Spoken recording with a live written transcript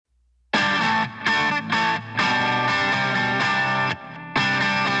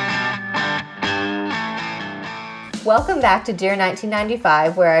Welcome back to Dear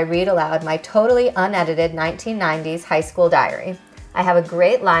 1995, where I read aloud my totally unedited 1990s high school diary. I have a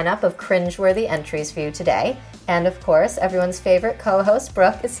great lineup of cringeworthy entries for you today. And of course, everyone's favorite co-host,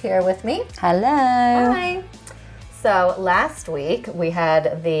 Brooke, is here with me. Hello. Hi. So last week, we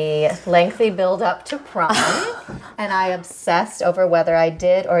had the lengthy build-up to prom, and I obsessed over whether I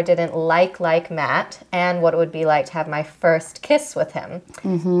did or didn't like Matt, and what it would be like to have my first kiss with him.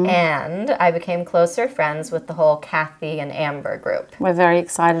 Mm-hmm. And I became closer friends with the whole Kathy and Amber group. We're very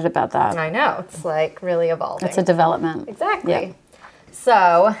excited about that. I know. It's like really evolving. It's a development. Exactly. Yeah.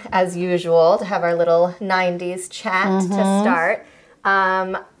 So, as usual, to have our little 90s chat to start.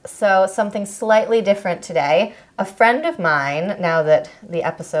 So something slightly different today. A friend of mine, now that the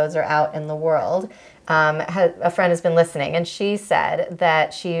episodes are out in the world, a friend has been listening, and she said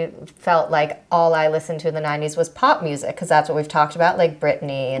that she felt like all I listened to in the 90s was pop music, because that's what we've talked about, like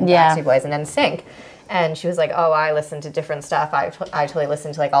Britney and Backstreet Boys and NSYNC. And she was like, oh, I listen to different stuff. I totally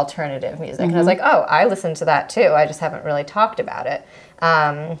listen to like alternative music. And I was like, oh, I listen to that too. I just haven't really talked about it.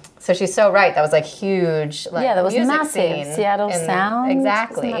 So she's so right. That was like huge. Like, there was music massive scene Seattle sound.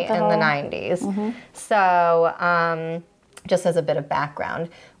 Exactly, in the 90s. Mm-hmm. So just as a bit of background,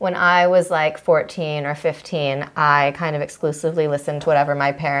 when I was like 14 or 15, I kind of exclusively listened to whatever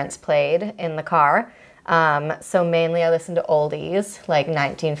my parents played in the car. So mainly I listened to oldies, like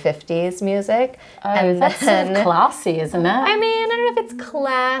 1950s music. Oh, and that's so classy, isn't it? I mean, I don't know if it's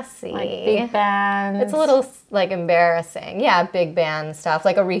classy. Like big bands. It's a little, like, embarrassing. Yeah, big band stuff,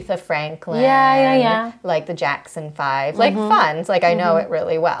 like Aretha Franklin. Yeah. Like the Jackson 5. Like, fun. It's like, I know it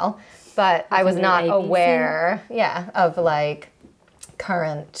really well. But I was not aware, of, like,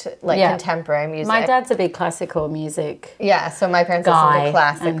 current, like, contemporary music. My dad's a big classical music Yeah, so my parents listened to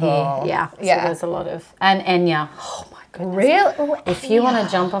classical. So there's a lot of... And Enya. Oh, my goodness. Really? Oh, if you want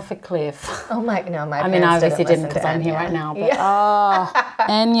to jump off a cliff... Oh, my... No, my I parents mean, I obviously didn't listen to because I'm here Enya. right now, but...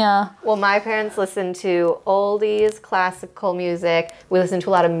 Enya. Well, my parents listened to oldies, classical music. We listened to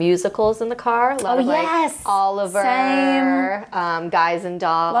a lot of musicals in the car. A lot of, like, Oliver. Same. Guys and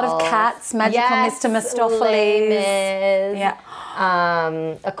Dolls. A lot of Cats, Magical Mr. Mistopheles. Les Mis. Yeah.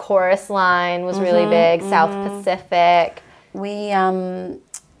 A Chorus Line was really big. South Pacific. We, a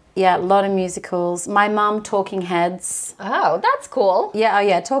lot of musicals. My mum, Talking Heads. Oh, that's cool.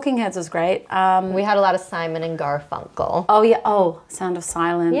 Yeah, Talking Heads was great. We had a lot of Simon and Garfunkel. Sound of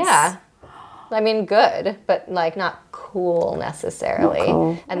Silence. Yeah. I mean, good, but, like, not cool necessarily. Not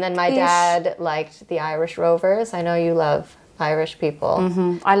cool. And then my dad liked the Irish Rovers. I know you love Irish people.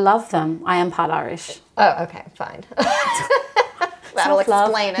 Mm-hmm. I love them. I am part Irish. Oh, okay, fine. That'll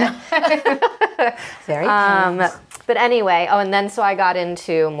explain it. Very But anyway, and then so I got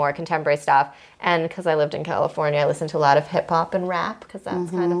into more contemporary stuff. And because I lived in California, I listened to a lot of hip hop and rap, because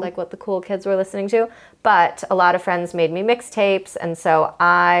that's kind of like what the cool kids were listening to. But a lot of friends made me mixtapes, and so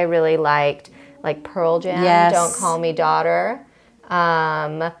I really liked like Pearl Jam, Don't Call Me Daughter,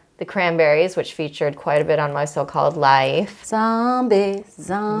 the Cranberries, which featured quite a bit on My So-Called Life. Zombie.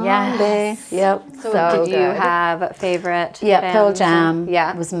 Yes. Yep. So did you have a favorite? Yeah, Pearl Jam.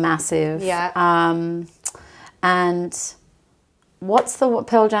 Yeah. Was massive. Yeah. And what's the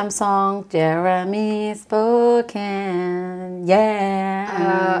Pearl Jam song? Jeremy Spoken.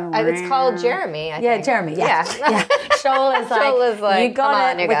 Yeah. It's called Jeremy, I think. Jeremy. Yeah. Shoal is like, you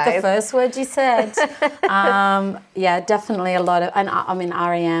got it with guys. the first word you said. Definitely a lot of, and I mean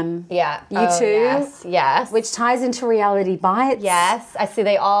R.E.M. Yeah. U2. Yes. Which ties into Reality Bites. Yes. I see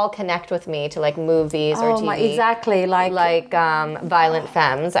they all connect with me to like movies or TV. Exactly. Like Violent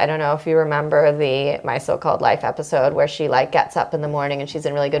Femmes. I don't know if you remember the My So-Called Life episode where she like gets up in the morning and she's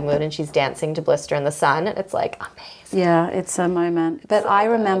in a really good mood and she's dancing to Blister in the Sun, and it's like amazing. Yeah, it's a moment. But I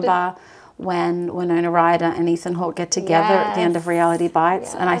remember when Winona Ryder and Ethan Hawke get together at the end of Reality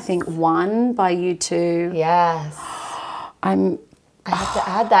Bites, and I think One by U2. Yes. I have to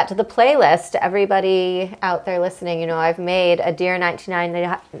add that to the playlist. Everybody out there listening, you know, I've made a Dear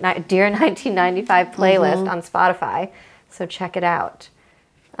 1995 playlist on Spotify, so check it out.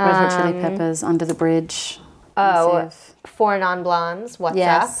 Red Hot Chili Peppers, Under the Bridge. Massive. Four Non-Blondes, What's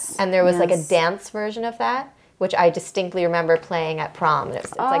Up? And there was like a dance version of that, which I distinctly remember playing at prom. And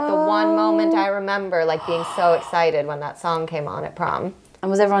it's like the one moment I remember like being so excited when that song came on at prom.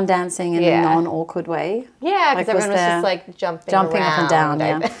 And was everyone dancing in a non-awkward way? Yeah, because everyone was just like jumping up and down.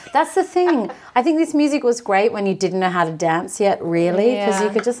 Yeah. That's the thing. I think this music was great when you didn't know how to dance yet, really, because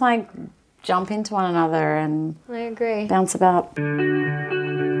you could just like jump into one another and I agree. Bounce about.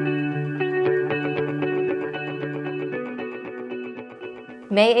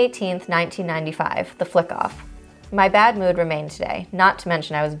 May 18th, 1995, the flick-off. My bad mood remained today, not to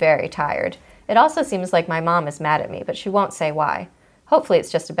mention I was very tired. It also seems like my mom is mad at me, but she won't say why. Hopefully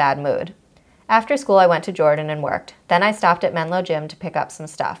it's just a bad mood. After school, I went to Jordan and worked. Then I stopped at Menlo Gym to pick up some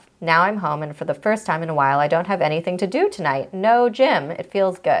stuff. Now I'm home, and for the first time in a while, I don't have anything to do tonight. No gym. It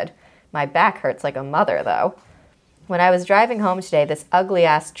feels good. My back hurts like a mother, though. When I was driving home today, this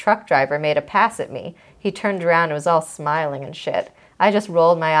ugly-ass truck driver made a pass at me. He turned around and was all smiling and shit. I just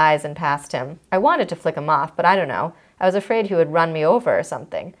rolled my eyes and passed him. I wanted to flick him off, but I don't know. I was afraid he would run me over or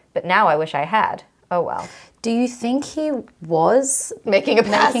something. But now I wish I had. Oh well. Do you think he was Making a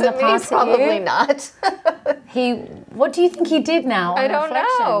pass at me? Probably not. What do you think he did now? I don't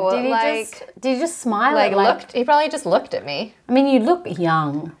know. Did he just smile? He probably just looked at me. I mean, you look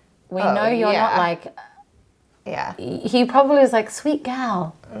young. We know you're not like. Yeah. He probably was like, sweet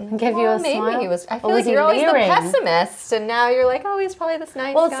gal, and gave you a maybe smile. He was. I feel like you're always the pessimist, and now you're like, oh, he's probably this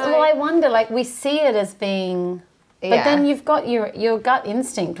nice guy. Well, I wonder, like, we see it as being. But then you've got your gut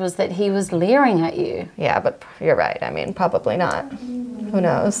instinct was that he was leering at you. Yeah, but you're right. I mean, probably not. Who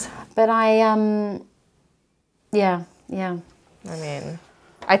knows? But yeah. I mean,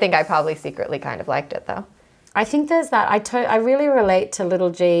 I think I probably secretly kind of liked it, though. I think there's that. I really relate to little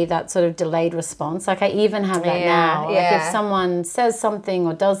G, that sort of delayed response. Like, I even have that now. Like, if someone says something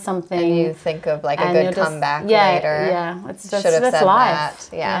or does something. And you think of, like, a good comeback later. Yeah, it's just, should have that's said life.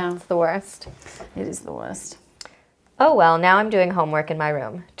 that. Yeah, it's the worst. It is the worst. Oh, well, now I'm doing homework in my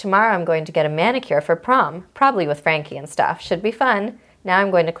room. Tomorrow I'm going to get a manicure for prom, probably with Frankie and stuff. Should be fun. Now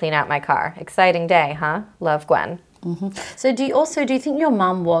I'm going to clean out my car. Exciting day, huh? Love, Gwen. Mm-hmm. So do you think your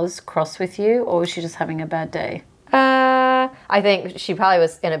mum was cross with you, or was she just having a bad day? I think she probably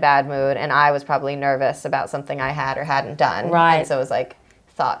was in a bad mood, and I was probably nervous about something I had or hadn't done. Right. And so it was like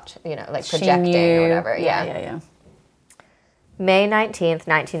thought, like projecting or whatever. Yeah. May 19th,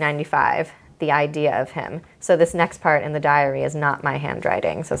 1995. The idea of him. So this next part in the diary is not my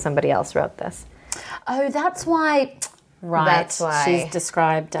handwriting, so somebody else wrote this. Oh, that's why. Right. That's why she's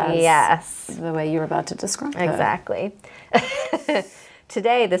described as the way you're about to describe her. Exactly.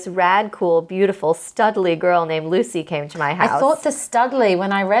 Today, this rad, cool, beautiful, studly girl named Lucy came to my house. I thought the studly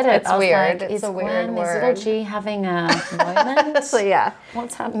when I read it. It's weird. Like, it's a weird word. Is little G having a moment? So, yeah.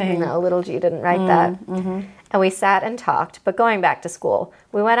 What's happening? No, little G didn't write that. Mm-hmm. And we sat and talked, but going back to school,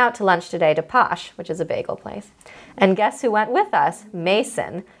 we went out to lunch today to Posh, which is a bagel place. And guess who went with us?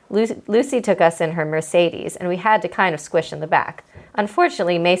 Mason. Lucy took us in her Mercedes, and we had to kind of squish in the back.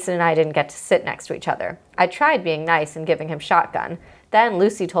 Unfortunately, Mason and I didn't get to sit next to each other. I tried being nice and giving him shotgun. Then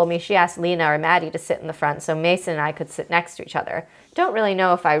Lucy told me she asked Lena or Maddie to sit in the front so Mason and I could sit next to each other. Don't really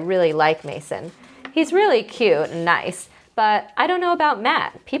know if I really like Mason. He's really cute and nice, but I don't know about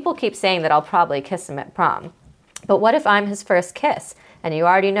Matt. People keep saying that I'll probably kiss him at prom. But what if I'm his first kiss? And you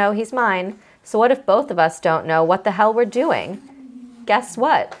already know he's mine. So what if both of us don't know what the hell we're doing? Guess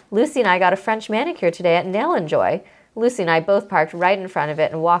what? Lucy and I got a French manicure today at Nail and Joy. Lucy and I both parked right in front of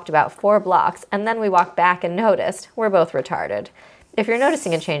it and walked about 4 blocks, and then we walked back and noticed. We're both retarded. If you're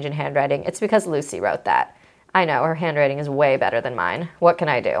noticing a change in handwriting, it's because Lucy wrote that. I know, her handwriting is way better than mine. What can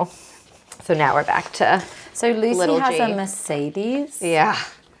I do? So now we're back to So Lucy little has G. a Mercedes? Yeah.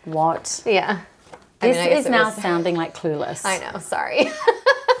 What? Yeah. This is now sounding like Clueless. I know, sorry.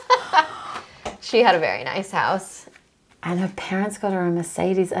 She had a very nice house. And her parents got her a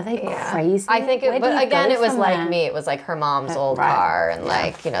Mercedes. Are they crazy? I think, but again, it was like me. It was like her mom's old car, and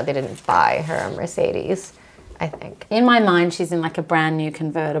like, they didn't buy her a Mercedes, I think. In my mind, she's in like a brand new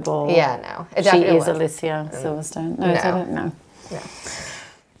convertible. Yeah, no. It she is was. Alicia Silverstone. No. I don't know. No.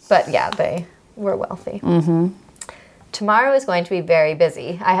 But yeah, they were wealthy. Mm-hmm. Tomorrow is going to be very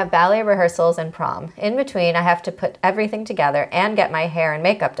busy. I have ballet rehearsals and prom. In between, I have to put everything together and get my hair and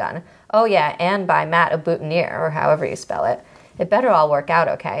makeup done. Oh yeah, and buy Matt a boutonniere, or however you spell it. It better all work out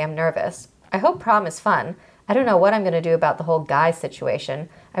okay. I'm nervous. I hope prom is fun. I don't know what I'm going to do about the whole guy situation.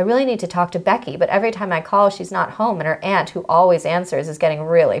 I really need to talk to Becky, but every time I call, she's not home, and her aunt, who always answers, is getting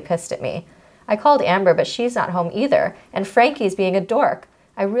really pissed at me. I called Amber, but she's not home either, and Frankie's being a dork.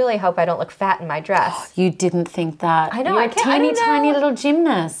 I really hope I don't look fat in my dress. You didn't think that. I know. You're a tiny little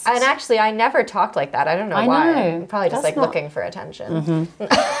gymnast. And actually, I never talked like that. I don't know why. I'm probably just That's looking for attention.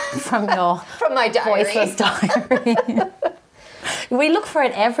 Mm-hmm. From my diary. Voiceless diary. We look for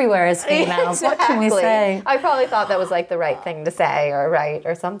it everywhere as females. Exactly. What can we say? I probably thought that was like the right thing to say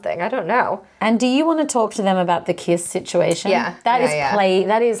or something. I don't know. And do you want to talk to them about the kiss situation? Yeah.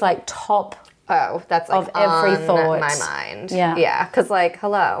 That is like top. Oh, that's like of every on thought. my mind. Yeah. Yeah, because like,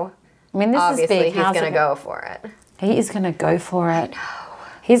 hello. I mean, this obviously is big. He's going to go for it. He is going to go for it. I know.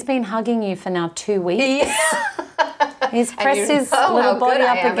 He's been hugging you for now 2 weeks. Yeah. He's pressed his little body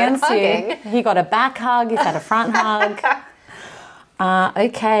up against you. hugging. He got a back hug. He's had a front hug.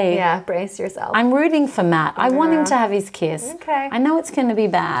 Okay. Yeah, brace yourself. I'm rooting for Matt. I want him to have his kiss. Okay. I know it's going to be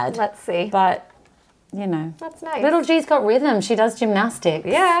bad. Let's see. But, you know. That's nice. Little G's got rhythm. She does gymnastics.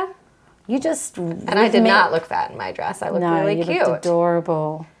 Yeah. You just... And I did not look fat in my dress. I looked really you cute. looked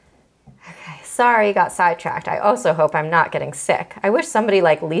adorable. Sorry, got sidetracked. I also hope I'm not getting sick. I wish somebody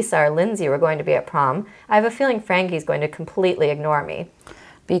like Lisa or Lindsay were going to be at prom. I have a feeling Frankie's going to completely ignore me.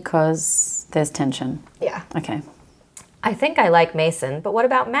 Because there's tension. Yeah. Okay. I think I like Mason, but what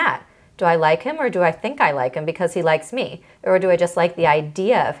about Matt? Do I like him or do I think I like him because he likes me? Or do I just like the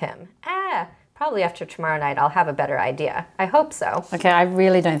idea of him? Probably after tomorrow night I'll have a better idea. I hope so. Okay, I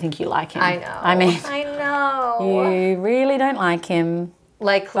really don't think you like him. I know. I mean... I know. You really don't like him.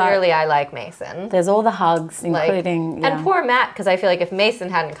 Like, clearly I like Mason. There's all the hugs, including... And poor Matt, because I feel like if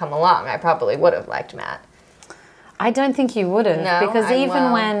Mason hadn't come along, I probably would have liked Matt. I don't think you would have. No? Because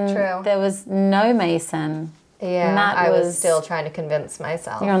when true. there was no Mason, Yeah, Matt I was still trying to convince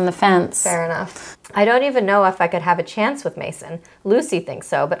myself. You're on the fence. Fair enough. I don't even know if I could have a chance with Mason. Lucy thinks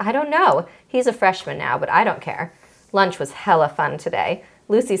so, but I don't know. He's a freshman now, but I don't care. Lunch was hella fun today.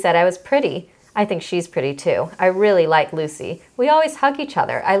 Lucy said I was pretty. I think she's pretty too. I really like Lucy. We always hug each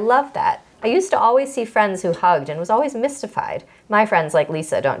other. I love that. I used to always see friends who hugged and was always mystified. My friends like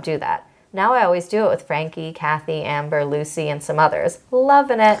Lisa don't do that. Now I always do it with Frankie, Kathy, Amber, Lucy, and some others.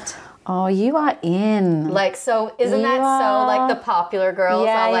 Loving it. Oh, you are in. Like, so isn't that so like the popular girls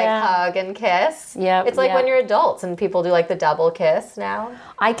all like hug and kiss? Yeah. It's like when you're adults and people do like the double kiss now.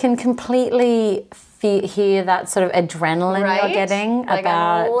 I can completely hear that sort of adrenaline Right? you're getting Like,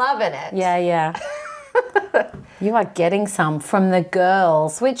 about... I'm loving it. Yeah. You are getting some from the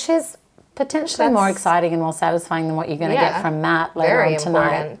girls, which is potentially more exciting and more satisfying than what you're going to get from Matt later Very on tonight.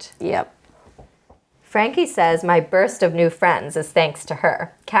 important. Yep. Frankie says my burst of new friends is thanks to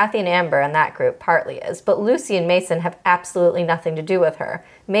her. Kathy and Amber and that group partly is, but Lucy and Mason have absolutely nothing to do with her.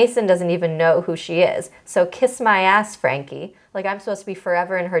 Mason doesn't even know who she is, so kiss my ass, Frankie. Like I'm supposed to be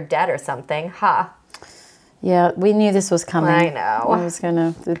forever in her debt or something. Ha. Yeah, we knew this was coming. I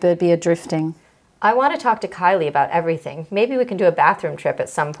know. There'd be a drifting. I want to talk to Kylie about everything. Maybe we can do a bathroom trip at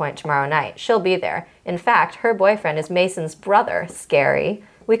some point tomorrow night. She'll be there. In fact, her boyfriend is Mason's brother. Scary.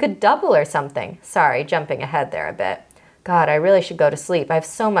 We could double or something. Sorry, jumping ahead there a bit. God, I really should go to sleep. I have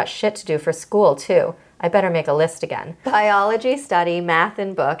so much shit to do for school, too. I better make a list again. Biology, study, math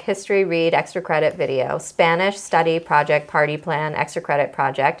and book, history, read, extra credit video, Spanish, study, project, party plan, extra credit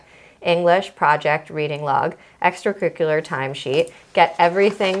project, English, project, reading log, extracurricular timesheet, get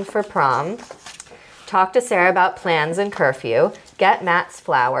everything for prom, talk to Sarah about plans and curfew, get Matt's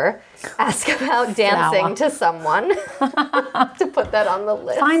flower, ask about dancing to someone, to put that on the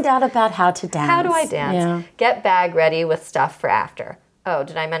list. Find out about how to dance. How do I dance? Yeah. Get bag ready with stuff for after. Oh,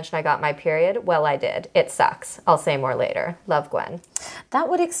 did I mention I got my period? Well, I did. It sucks. I'll say more later. Love, Gwen. That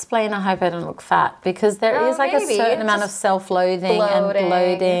would explain I hope I don't look fat, because there is like maybe. a certain amount of self-loathing and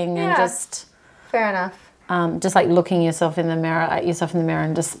bloating and just... Fair enough. Just like looking yourself in the mirror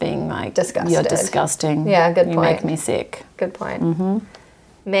and just being like, Disgusted. You're disgusting. Yeah, good you point. You make me sick. Good point. Mm-hmm.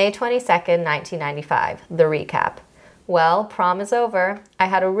 May 22nd, 1995. The recap. Well, prom is over. I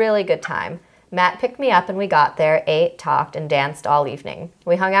had a really good time. Matt picked me up and we got there, ate, talked, and danced all evening.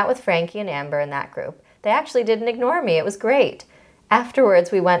 We hung out with Frankie and Amber and that group. They actually didn't ignore me. It was great.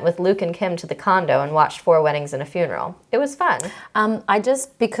 Afterwards, we went with Luke and Kim to the condo and watched 4 weddings and a funeral. It was fun.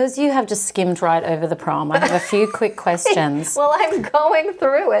 Because you have just skimmed right over the prom, I have a few quick questions. Well, I'm going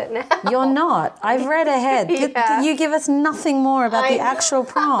through it now. You're not. I've read ahead. Yeah. You give us nothing more about the actual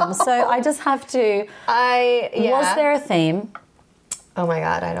prom. So I just have to... Was there a theme? Oh my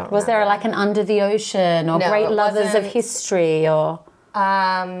God, I don't Was there like an Under the Ocean or No, Great it Lovers of wasn't. History or...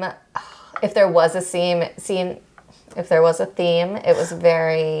 If there was a if there was a theme, it was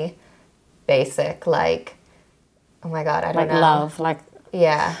very basic, like, oh my God, I don't know. Like love, like...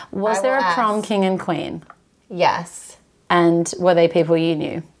 Yeah. Was there a prom king and queen? Yes. And were they people you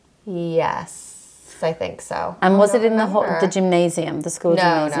knew? Yes, I think so. And was it in the gymnasium, the school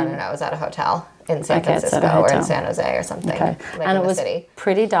gymnasium? No. It was at a hotel in San It's at a Francisco or in hotel. San Jose or something. Okay. Like And in it was the city.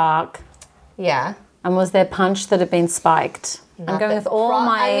 pretty dark. Yeah. And was there punch that had been spiked? I'm going with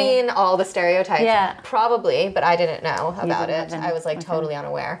all the stereotypes. Yeah. Probably, but I didn't know about it. I was like totally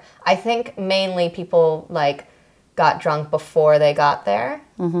unaware. I think mainly people like got drunk before they got there.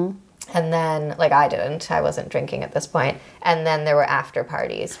 Mm-hmm. And then, like, I didn't. I wasn't drinking at this point. And then there were after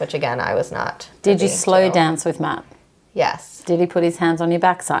parties, which again, I was not. Did you slow dance with Matt? Yes. Did he put his hands on your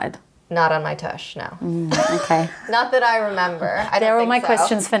backside? Not on my tush, no. Okay. Not that I remember. There are my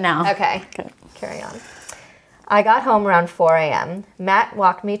questions for now. Okay. Carry on. I got home around 4 a.m. Matt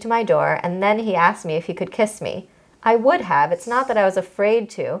walked me to my door, and then he asked me if he could kiss me. I would have. It's not that I was afraid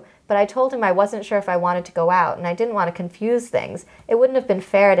to, but I told him I wasn't sure if I wanted to go out, and I didn't want to confuse things. It wouldn't have been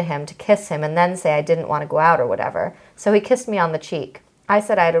fair to him to kiss him and then say I didn't want to go out or whatever. So he kissed me on the cheek. I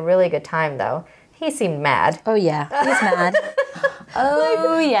said I had a really good time, though. He seemed mad. Oh, yeah. He's mad.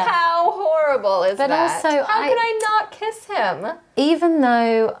 Oh, yeah. How horrible is that? But also, how could I not kiss him? Even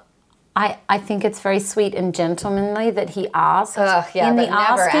though I think it's very sweet and gentlemanly that he asked. In the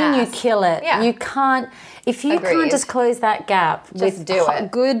asking, you kill it. Yeah. You can't, if you can't just close that gap with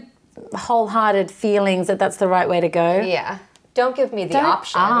good, wholehearted feelings that that's the right way to go. Yeah. Don't give me the Don't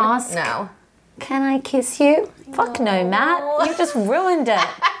option. ask. No. Can I kiss you? Fuck no, Matt. You just ruined it.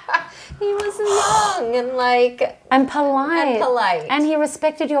 He was young and polite. And he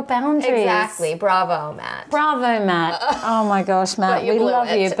respected your boundaries. Exactly. Bravo, Matt. Bravo, Matt. Oh my gosh, Matt. We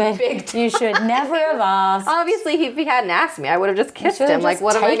love you, but you should never have asked. Obviously, if he hadn't asked me, I would have just kissed him. Like,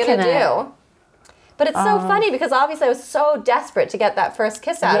 what am I going to do? But it's so funny because obviously I was so desperate to get that first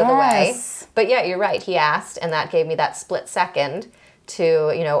kiss out of the way. But yeah, you're right. He asked, and that gave me that split second to,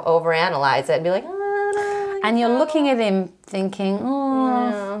 overanalyze it and be like, and you're looking at him thinking,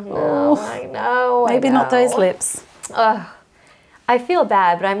 I know. Maybe not those lips. I feel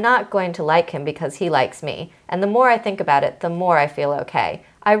bad, but I'm not going to like him because he likes me. And the more I think about it, the more I feel okay.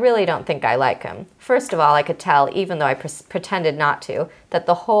 I really don't think I like him. First of all, I could tell, even though I pretended not to, that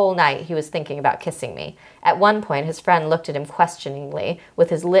the whole night he was thinking about kissing me. At one point, his friend looked at him questioningly with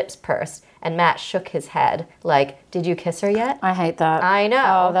his lips pursed, and Matt shook his head like, did you kiss her yet? I hate that. I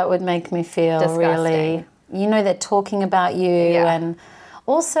know. Oh, that would make me feel disgusting. Really, they're talking about you. Yeah. And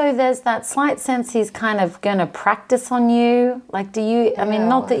also there's that slight sense he's kind of going to practice on you. Like,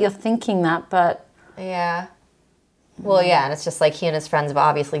 not that you're thinking that, but... Yeah. Well, yeah, and it's just like he and his friends have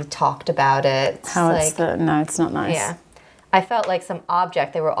obviously talked about it. No, it's not nice. Yeah. I felt like some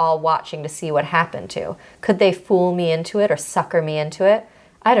object they were all watching to see what happened to. Could they fool me into it or sucker me into it?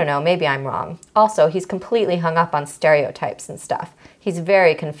 I don't know, maybe I'm wrong. Also, he's completely hung up on stereotypes and stuff. He's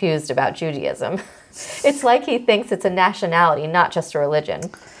very confused about Judaism. It's like he thinks it's a nationality, not just a religion.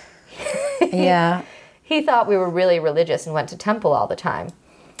 Yeah. He thought we were really religious and went to temple all the time.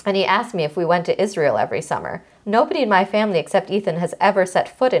 And he asked me if we went to Israel every summer. Nobody in my family except Ethan has ever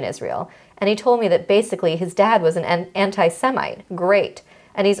set foot in Israel. And he told me that basically his dad was an anti-Semite. Great.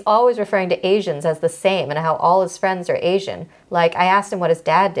 And he's always referring to Asians as the same and how all his friends are Asian. Like, I asked him what his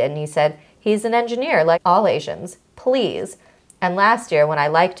dad did, and he said, he's an engineer like all Asians. Please. And last year, when I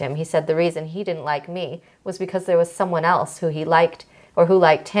liked him, he said the reason he didn't like me was because there was someone else who he liked or who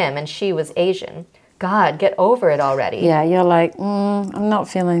liked him, and she was Asian. God, get over it already. Yeah, you're like, I'm not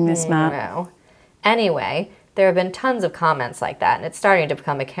feeling this, Matt. No. Anyway, there have been tons of comments like that, and it's starting to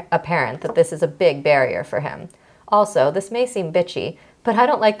become apparent that this is a big barrier for him. Also, this may seem bitchy, but I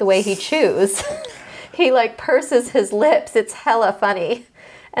don't like the way he chews. He, purses his lips. It's hella funny.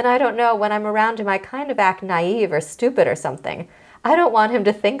 And I don't know, when I'm around him, I kind of act naive or stupid or something. I don't want him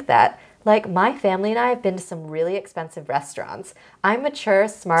to think that. Like, my family and I have been to some really expensive restaurants. I'm mature,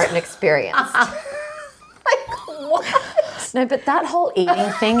 smart, and experienced. What? No, but that whole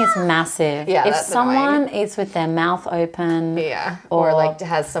eating thing is massive. Yeah, if that's someone annoying. Eats with their mouth open, or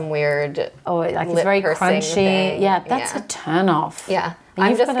has some weird, it's very crunchy. thing. Yeah, that's a turn off. Yeah.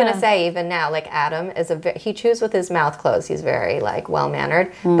 I'm just going to say, even now, Adam is he chews with his mouth closed. He's very,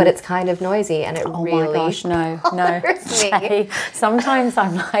 well-mannered, but it's kind of noisy, and it really my gosh, no. Jay, sometimes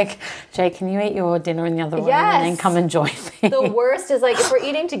I'm like, Jay, can you eat your dinner in the other room and then come and join me? The worst is, if we're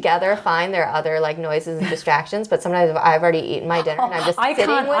eating together, fine, there are other, noises and distractions, but sometimes I've already eaten my dinner, and I'm just sitting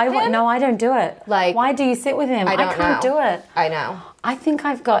with him. No, I don't do it. Why do you sit with him? I can't do it. I know. I think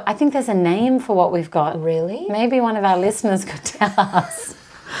there's a name for what we've got. Really? Maybe one of our listeners could tell us.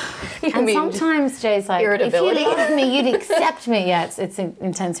 Sometimes Jay's like, if you loved me, you'd accept me. Yeah, it's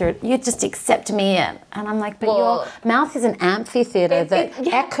intense. You'd just accept me in. And I'm like, but your mouth is an amphitheater that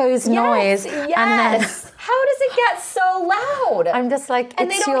echoes noise. Yes. And then, how does it get so loud? I'm just like,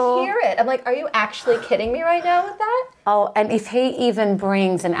 and they don't hear it. I'm like, are you actually kidding me right now with that? Oh, and if he even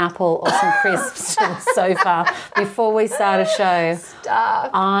brings an apple or some crisps to the sofa before we start a show,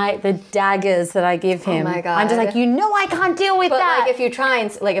 stop. The daggers that I give him. Oh my God. I'm just like, I can't deal with that.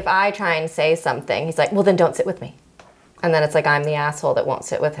 But if I try and say something, he's like, well, then don't sit with me. And then it's like I'm the asshole that won't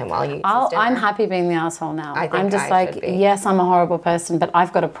sit with him while he eats his dinner. I'm happy being the asshole now. I'm just yes, I'm a horrible person, but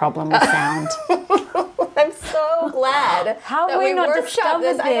I've got a problem with sound. I'm so glad that we not discovered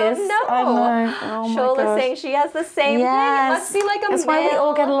this. I don't know. I know. Oh Shola's saying she has the same thing. It must be like a That's why we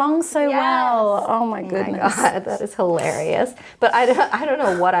all get along so well. Oh my goodness. Oh my God, that is hilarious. But I don't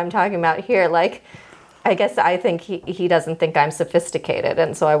know what I'm talking about here. I guess I think he doesn't think I'm sophisticated,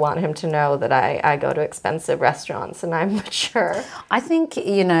 and so I want him to know that I go to expensive restaurants and I'm mature. I think,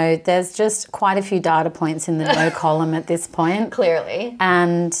 there's just quite a few data points in the no column at this point. Clearly.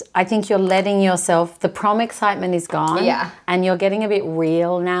 And I think you're letting yourself, the prom excitement is gone. Yeah. And you're getting a bit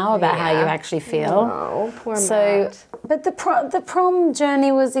real now about how you actually feel. Oh, poor Matt. But the prom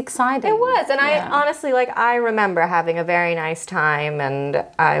journey was exciting. It was, and I honestly, I remember having a very nice time, and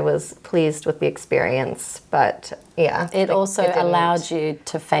I was pleased with the experience. But it also allowed you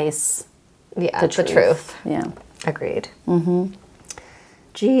to face the truth. Yeah, agreed. Mm-hmm.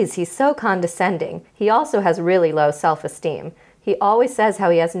 Geez, he's so condescending. He also has really low self-esteem. He always says how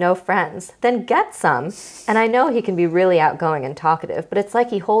he has no friends. Then get some. And I know he can be really outgoing and talkative, but it's like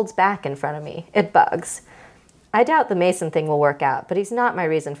he holds back in front of me. It bugs. I doubt the Mason thing will work out, but he's not my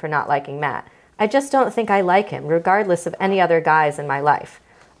reason for not liking Matt. I just don't think I like him, regardless of any other guys in my life.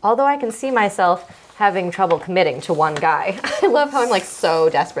 Although I can see myself having trouble committing to one guy. I love how I'm so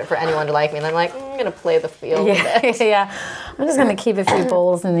desperate for anyone to like me, and I'm like, I'm going to play the field a bit. Yeah, I'm just going to keep a few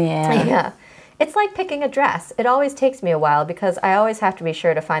balls in the air. Yeah. It's like picking a dress. It always takes me a while because I always have to be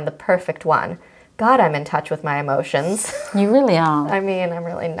sure to find the perfect one. God, I'm in touch with my emotions. You really are. I mean, I'm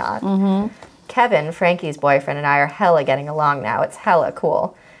really not. Mm-hmm. Kevin, Frankie's boyfriend, and I are hella getting along now. It's hella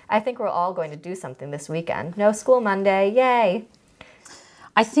cool. I think we're all going to do something this weekend. No school Monday. Yay.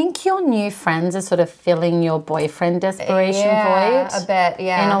 I think your new friends are sort of filling your boyfriend desperation void. A bit,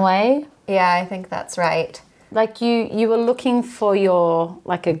 yeah. In a way. Yeah, I think that's right. Like you were looking for your,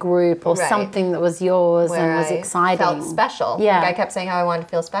 a group or something that was yours where and was exciting. Felt special. Yeah. I kept saying how I wanted to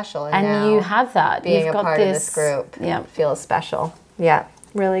feel special. And now you have that. Being You've a got part of this group feels special. Yeah,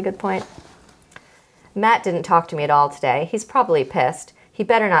 really good point. Matt didn't talk to me at all today. He's probably pissed. He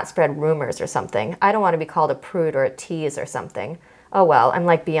better not spread rumors or something. I don't want to be called a prude or a tease or something. Oh well, I'm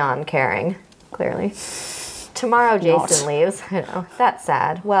beyond caring, clearly. Tomorrow Jason leaves. I know, that's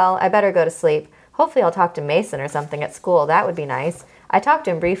sad. Well, I better go to sleep. Hopefully I'll talk to Mason or something at school. That would be nice. I talked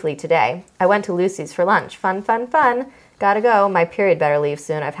to him briefly today. I went to Lucy's for lunch. Fun, fun, fun. Gotta go. My period better leave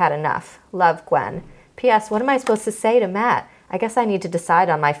soon. I've had enough. Love, Gwen. P.S. What am I supposed to say to Matt? I guess I need to decide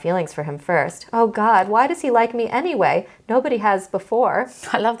on my feelings for him first. Oh, God, why does he like me anyway? Nobody has before.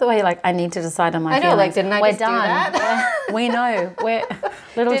 I love the way you're I need to decide on my feelings. I know, didn't I we're just done. do that? We know.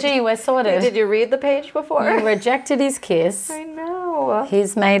 We're sorted. Did you read the page before? You rejected his kiss. I know.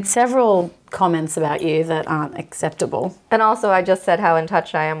 He's made several comments about you that aren't acceptable. And also, I just said how in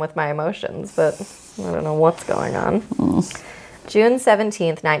touch I am with my emotions, but I don't know what's going on. June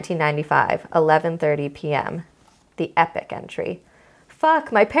 17th, 1995, 11:30 p.m. The epic entry.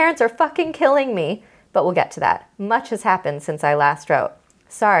 Fuck, my parents are fucking killing me. But we'll get to that. Much has happened since I last wrote.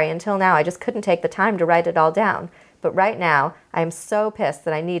 Sorry, until now I just couldn't take the time to write it all down. But right now, I am so pissed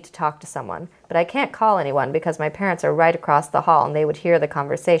that I need to talk to someone. But I can't call anyone because my parents are right across the hall and they would hear the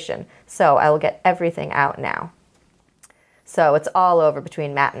conversation. So I will get everything out now. So it's all over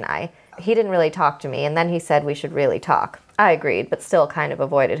between Matt and I. He didn't really talk to me, and then he said we should really talk. I agreed, but still kind of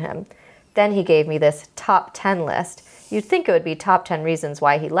avoided him. Then he gave me this top 10 list. You'd think it would be top 10 reasons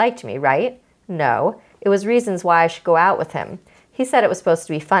why he liked me, right? No, it was reasons why I should go out with him. He said it was supposed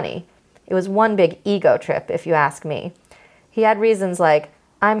to be funny. It was one big ego trip, if you ask me. He had reasons like,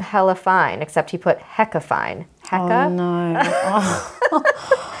 I'm hella fine, except he put hecka fine. Hecka? Oh, no.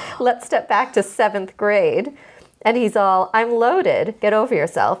 Oh. Let's step back to 7th grade. And he's all, I'm loaded. Get over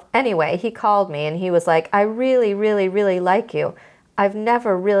yourself. Anyway, he called me and he was like, I really, really, really like you. I've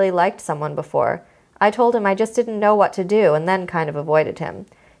never really liked someone before. I told him I just didn't know what to do and then kind of avoided him.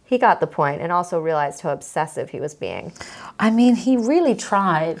 He got the point and also realized how obsessive he was being. I mean, he really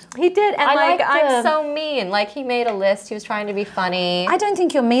tried. He did. And I'm so mean. He made a list. He was trying to be funny. I don't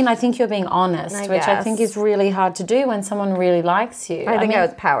think you're mean. I think you're being honest, which I think is really hard to do when someone really likes you. I mean, I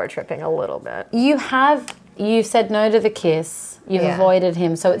was power tripping a little bit. You said no to the kiss. You've avoided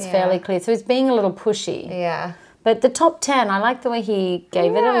him, so it's fairly clear. So he's being a little pushy. Yeah. But the top 10, I like the way he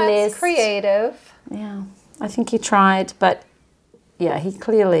gave it a list. It's creative. Yeah. I think he tried, but yeah, he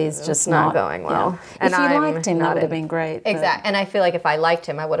clearly is just not going well. Yeah. And if you liked him, that would have been great. Exactly. And I feel like if I liked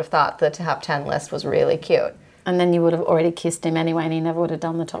him, I would have thought the top 10 list was really cute. And then you would have already kissed him anyway, and he never would have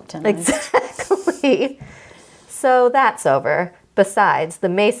done the top 10 list. Exactly. So that's over. Besides, the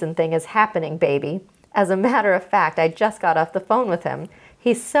Mason thing is happening, baby. As a matter of fact, I just got off the phone with him.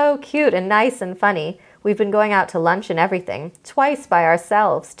 He's so cute and nice and funny. We've been going out to lunch and everything. Twice by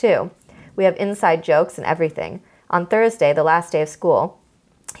ourselves, too. We have inside jokes and everything. On Thursday, the last day of school,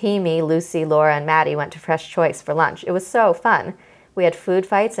 he, me, Lucy, Laura, and Maddie went to Fresh Choice for lunch. It was so fun. We had food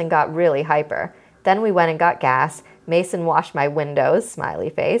fights and got really hyper. Then we went and got gas. Mason washed my windows, smiley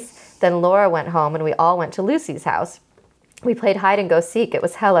face. Then Laura went home and we all went to Lucy's house. We played hide and go seek. It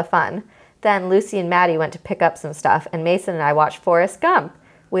was hella fun. Then Lucy and Maddie went to pick up some stuff, and Mason and I watched Forrest Gump.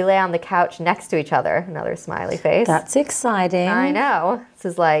 We lay on the couch next to each other. Another smiley face. That's exciting. I know.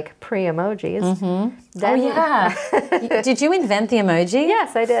 This is like pre-emojis. Mm-hmm. Then, yeah. Did you invent the emoji?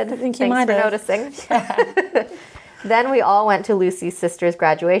 Yes, I did. I think you Thanks for noticing. Yeah. Then we all went to Lucy's sister's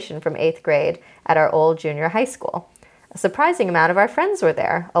graduation from 8th grade at our old junior high school. A surprising amount of our friends were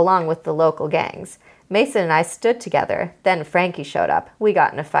there, along with the local gangs. Mason and I stood together. Then Frankie showed up. We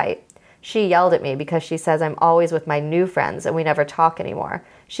got in a fight. She yelled at me because she says I'm always with my new friends and we never talk anymore.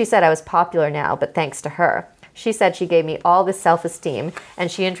 She said I was popular now, but thanks to her. She said she gave me all this self-esteem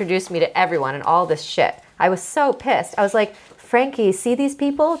and she introduced me to everyone and all this shit. I was so pissed. I was like, Frankie, see these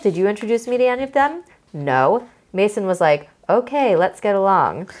people? Did you introduce me to any of them? No. Mason was like, okay, let's get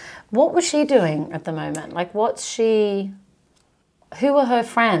along. What was she doing at the moment? Like, who were her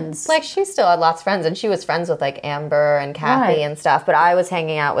friends? Like, she still had lots of friends, and she was friends with, like, Amber and Kathy and stuff, but I was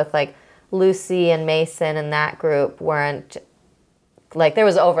hanging out with, like, Lucy and Mason, and that group weren't, like, there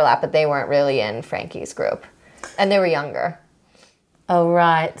was overlap, but they weren't really in Frankie's group. And they were younger. Oh,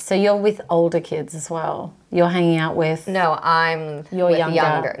 right. So you're with older kids as well. You're hanging out with... No, you're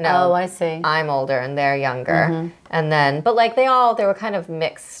younger. No, oh, I see. I'm older and they're younger. Mm-hmm. And then, but like they were kind of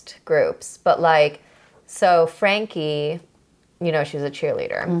mixed groups. But like, so Frankie, you know, she was a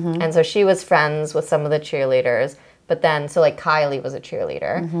cheerleader. Mm-hmm. And so she was friends with some of the cheerleaders. But then, so like Kylie was a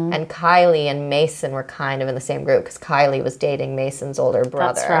cheerleader. Mm-hmm. And Kylie and Mason were kind of in the same group because Kylie was dating Mason's older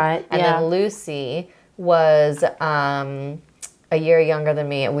brother. That's right. And then Lucy was... a year younger than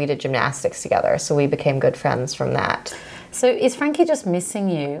me, and we did gymnastics together, so we became good friends from that. So is Frankie just missing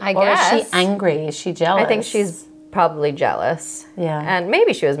you? I Or guess. is she angry? Is she jealous? I think she's probably jealous. Yeah. And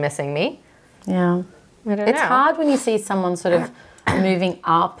maybe she was missing me. Yeah. I don't know. It's hard when you see someone sort of moving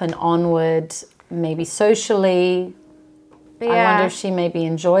up and onward, maybe socially. Yeah. I wonder if she maybe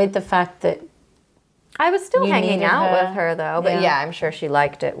enjoyed the fact that I was still hanging out with her, though. But yeah, I'm sure she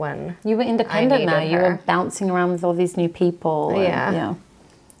liked it when you were independent now. You were bouncing around with all these new people. Yeah.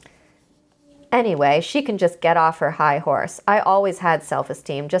 Anyway, she can just get off her high horse. I always had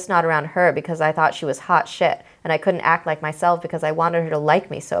self-esteem, just not around her because I thought she was hot shit. And I couldn't act like myself because I wanted her to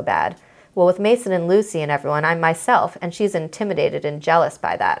like me so bad. Well, with Mason and Lucy and everyone, I'm myself. And she's intimidated and jealous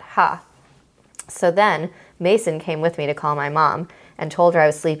by that. Ha. So then, Mason came with me to call my mom and told her I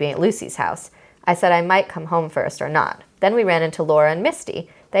was sleeping at Lucy's house. I said I might come home first or not. Then we ran into Laura and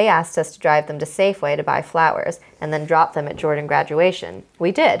Misty. They asked us to drive them to Safeway to buy flowers and then drop them at Jordan graduation.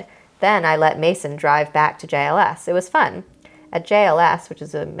 We did. Then I let Mason drive back to JLS. It was fun. At JLS, which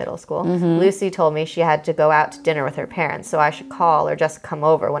is a middle school, Lucy told me she had to go out to dinner with her parents, so I should call or just come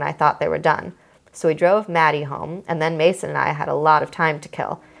over when I thought they were done. So we drove Maddie home, and then Mason and I had a lot of time to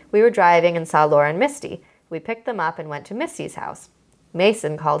kill. We were driving and saw Laura and Misty. We picked them up and went to Misty's house.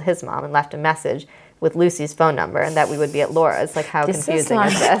 Mason called his mom and left a message with Lucy's phone number and that we would be at Laura's. Like, how confusing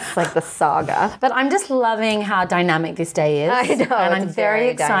is this? Like the saga. But I'm just loving how dynamic this day is. I know. And I'm very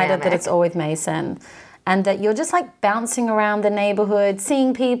excited dynamic. that it's all with Mason. And that you're just like bouncing around the neighborhood,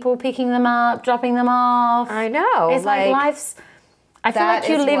 seeing people, picking them up, dropping them off. I know. It's like life's... I feel like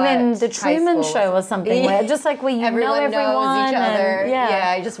you live in the Truman Show or something, where just like where you know everyone knows each other. And,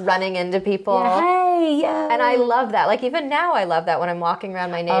 yeah, just running into people. Yeah, hey, yeah. And I love that. Like even now, I love that when I'm walking around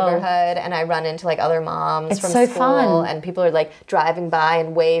my neighborhood and I run into like other moms from so school, fun. And people are like driving by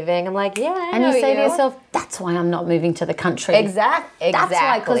and waving. I'm like, yeah, I and know you say to yourself, "That's why I'm not moving to the country." Exactly. That's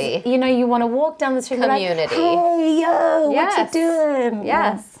why, because you know you want to walk down the street. Community. And be like, hey, yo, what you doing?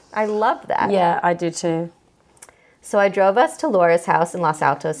 Yes, I love that. Yeah, I do too. So I drove us to Laura's house in Los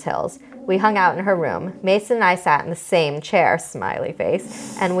Altos Hills. We hung out in her room. Mason and I sat in the same chair, smiley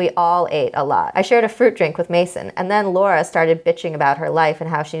face, and we all ate a lot. I shared a fruit drink with Mason, and then Laura started bitching about her life and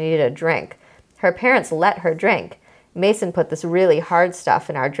how she needed a drink. Her parents let her drink. Mason put this really hard stuff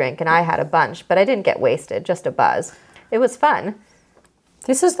in our drink, and I had a bunch, but I didn't get wasted, just a buzz. It was fun.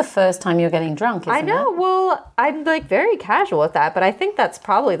 This is the first time you're getting drunk, isn't it? I know. Well, I'm like very casual with that, but I think that's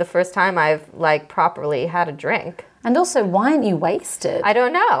probably the first time I've like properly had a drink. And also, why aren't you wasted? I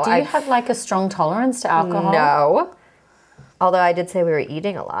don't know. Do you have like a strong tolerance to alcohol? No. Although I did say we were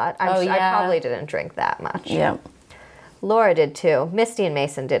eating a lot. I yeah. probably didn't drink that much. Yeah. Laura did too. Misty and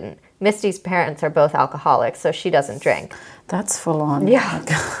Mason didn't. Misty's parents are both alcoholics, so she doesn't drink. That's full on. Yeah.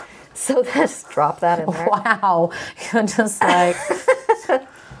 So just drop that in there. Wow. You're just like...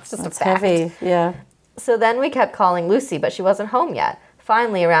 It's just That's a fact. heavy. Yeah. So then we kept calling Lucy, but she wasn't home yet.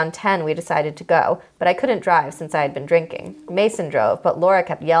 Finally, around 10, we decided to go, but I couldn't drive since I had been drinking. Mason drove, but Laura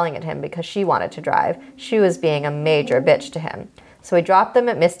kept yelling at him because she wanted to drive. She was being a major bitch to him. So we dropped them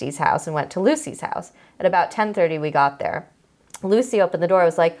at Misty's house and went to Lucy's house. At about 10:30, we got there. Lucy opened the door and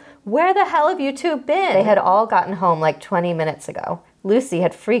was like, "Where the hell have you two been?" They had all gotten home like 20 minutes ago. Lucy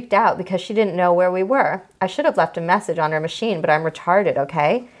had freaked out because she didn't know where we were. I should have left a message on her machine, but I'm retarded,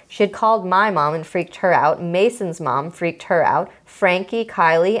 okay? She had called my mom and freaked her out. Mason's mom freaked her out. Frankie,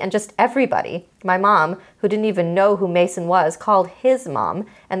 Kylie, and just everybody. My mom, who didn't even know who Mason was, called his mom,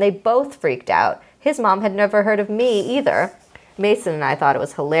 and they both freaked out. His mom had never heard of me either. Mason and I thought it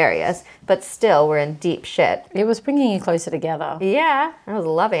was hilarious, but still, we're in deep shit. It was bringing you closer together. Yeah, I was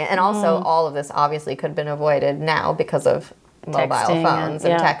loving it. And also, all of this obviously could have been avoided now because of mobile phones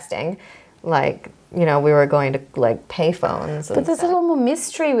and texting. Like, you know, we were going to, like, pay phones. But there's a little more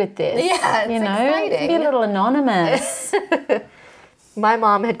mystery with this. Yeah, it's exciting. It can be a little anonymous. My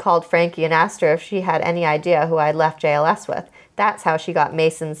mom had called Frankie and asked her if she had any idea who I'd left JLS with. That's how she got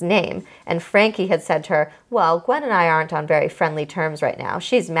Mason's name. And Frankie had said to her, "Well, Gwen and I aren't on very friendly terms right now.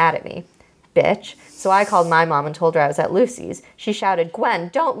 She's mad at me." Bitch. So I called my mom and told her I was at Lucy's. She shouted, "Gwen,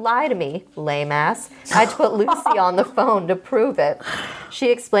 don't lie to me, lame ass." I had to put Lucy on the phone to prove it.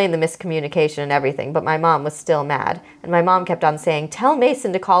 She explained the miscommunication and everything, but my mom was still mad. And my mom kept on saying, "Tell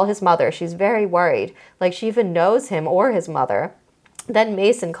Mason to call his mother. She's very worried." Like she even knows him or his mother. Then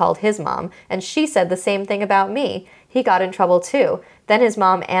Mason called his mom, and she said the same thing about me. He got in trouble too. Then his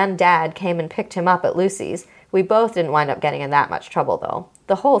mom and dad came and picked him up at Lucy's. We both didn't wind up getting in that much trouble, though.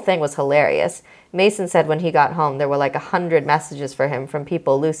 The whole thing was hilarious. Mason said when he got home there were like 100 messages for him from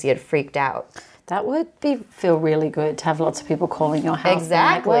people Lucy had freaked out. That would feel really good to have lots of people calling your house.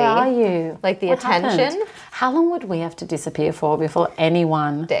 Exactly. Like, where are you? Like the what attention. Happened? How long would we have to disappear for before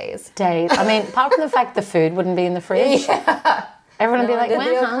anyone... Days. I mean, apart from the fact the food wouldn't be in the fridge. Yeah. Everyone would be like,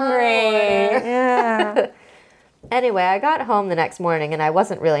 we're hungry. Yeah. Anyway, I got home the next morning and I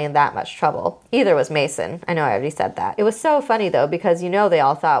wasn't really in that much trouble. Either was Mason. I know I already said that. It was so funny though because you know they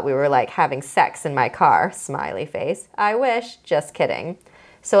all thought we were like having sex in my car. Smiley face. I wish. Just kidding.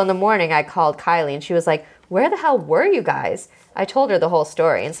 So in the morning I called Kylie and she was like, "Where the hell were you guys?" I told her the whole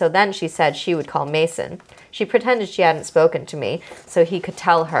story and so then she said she would call Mason. She pretended she hadn't spoken to me so he could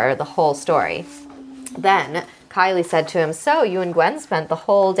tell her the whole story. Then Kylie said to him, "So you and Gwen spent the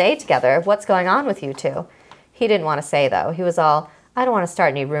whole day together. What's going on with you two?" He didn't want to say, though. He was all, "I don't want to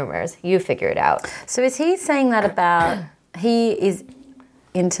start any rumors. You figure it out." So is he saying that about, he is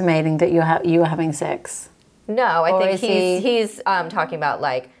intimating that you were having sex? No, I think he's talking about,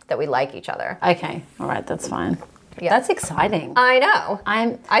 like, that we like each other. Okay. All right. That's fine. Yeah. That's exciting. I know.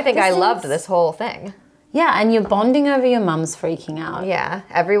 I think I loved this whole thing. Yeah, and you're bonding over your mum's freaking out. Yeah,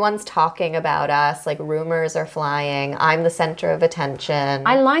 everyone's talking about us, like rumors are flying. I'm the center of attention.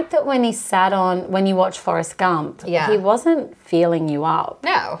 I like that when you watch Forrest Gump, he wasn't feeling you up.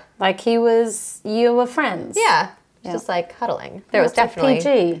 No. Like you were friends. Yeah, just like cuddling. There was definitely...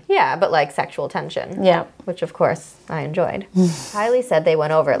 PG. Yeah, but like sexual tension. Yeah. Which of course I enjoyed. Kylie said they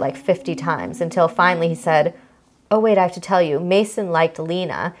went over it like 50 times until finally he said, "Oh, wait, I have to tell you, Mason liked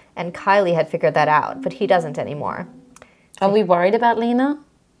Lena, and Kylie had figured that out, but he doesn't anymore." Are we worried about Lena?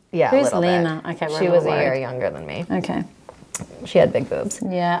 Yeah, Who's a little Lena? bit. Okay, she was a year younger than me. Okay. She had big boobs.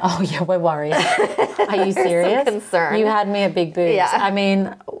 Yeah. Oh, yeah, we're worried. Are you serious? So concerned. You had me at big boobs. Yeah. I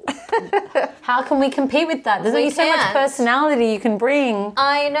mean, how can we compete with that? There's only so much personality you can bring.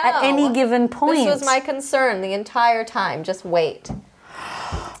 I know. At any given point. This was my concern the entire time. Just wait.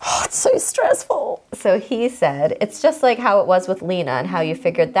 Oh, it's so stressful. So he said, "It's just like how it was with Lena and how you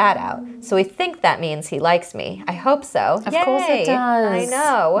figured that out. So we think that means he likes me. I hope so." Of course it does. I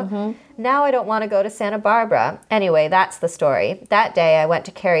know. Now I don't want to go to Santa Barbara. Anyway, that's the story. That day I went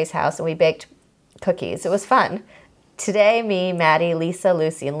to Carrie's house and we baked cookies. It was fun. Today, me, Maddie, Lisa,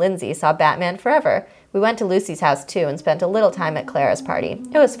 Lucy, and Lindsay saw Batman Forever. We went to Lucy's house too and spent a little time at Clara's party.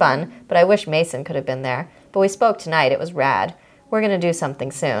 It was fun, but I wish Mason could have been there. But we spoke tonight. It was rad. We're going to do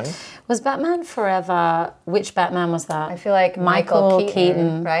something soon. Was Batman Forever, which Batman was that? I feel like Michael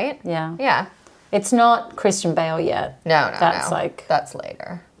Keaton, right? Yeah. Yeah. It's not Christian Bale yet. No. That's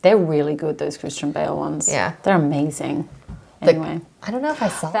later. They're really good, those Christian Bale ones. Yeah. They're amazing. Anyway. I don't know if I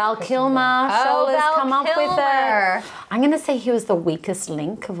saw Val Kilmer. Val come up with Kilmer. it. I'm going to say he was the weakest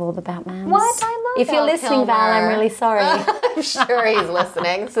link of all the Batmans. What? I love If you're listening, Kilmer. Val, I'm really sorry. I'm sure he's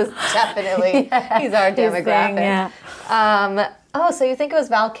listening. This is definitely, he's our demographic. So you think it was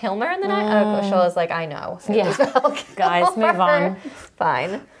Val Kilmer in the night? Oh, Shola's like, I know. It was Val Kilmer. Guys, move on.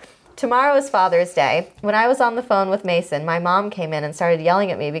 Fine. Tomorrow is Father's Day. When I was on the phone with Mason, my mom came in and started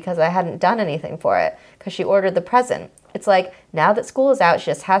yelling at me because I hadn't done anything for it, because she ordered the present. It's like, now that school is out, she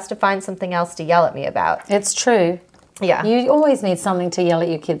just has to find something else to yell at me about. It's true. Yeah. You always need something to yell at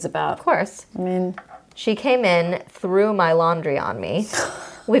your kids about. Of course. I mean... She came in, threw my laundry on me.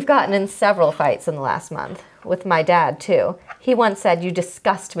 We've gotten in several fights in the last month. With my dad, too. He once said, "You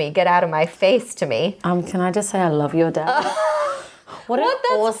disgust me. Get out of my face," to me. Can I just say I love your dad? What an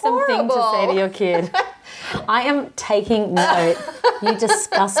awesome thing to say to your kid. I am taking note. You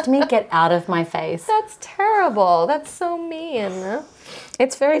disgust me. Get out of my face. That's terrible. That's so mean.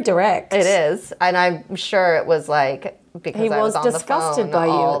 It's very direct. It is. And I'm sure it was like... because I was on disgusted the phone by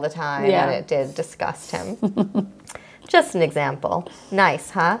you all the time, and it did disgust him. Just an example. Nice,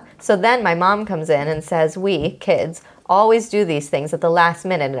 huh? So then my mom comes in and says, we, kids, always do these things at the last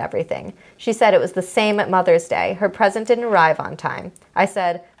minute and everything. She said it was the same at Mother's Day. Her present didn't arrive on time. I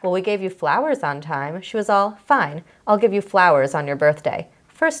said, well, we gave you flowers on time. She was all, fine, I'll give you flowers on your birthday.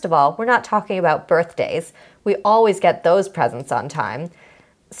 First of all, we're not talking about birthdays. We always get those presents on time.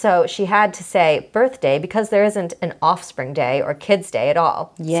 So she had to say birthday because there isn't an Offspring Day or Kids Day at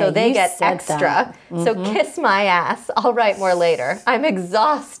all. Yeah, so they get extra. Mm-hmm. So kiss my ass. I'll write more later. I'm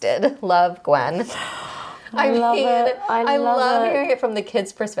exhausted. Love, Gwen. I love it. I love hearing it from the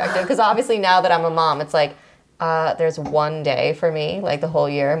kids' perspective because obviously now that I'm a mom, it's like there's one day for me, like the whole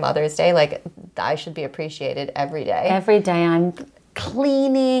year, Mother's Day. Like I should be appreciated every day. Every day I'm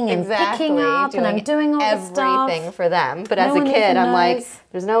cleaning and picking up and I'm doing all the stuff. Everything for them. But as a kid, I'm like,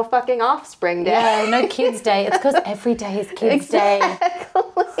 there's no fucking Offspring Day. Yeah, no Kids Day. It's because every day is Kids Day.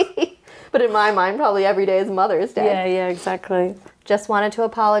 Exactly. But in my mind, probably every day is Mother's Day. Yeah, exactly. Just wanted to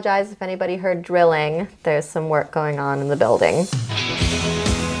apologize if anybody heard drilling. There's some work going on in the building.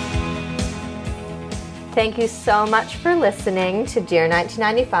 Thank you so much for listening to Dear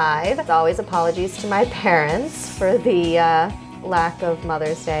 1995. As always, apologies to my parents for the lack of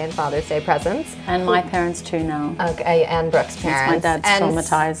Mother's Day and Father's Day presents. And my parents too now. Okay, and Brooke's parents. My dad's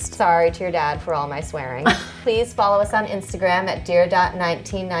traumatized. Sorry to your dad for all my swearing. Please follow us on Instagram at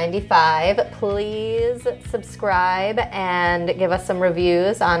dear.1995. Please subscribe and give us some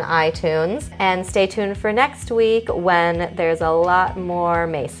reviews on iTunes. And stay tuned for next week when there's a lot more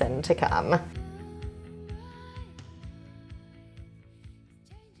Mason to come.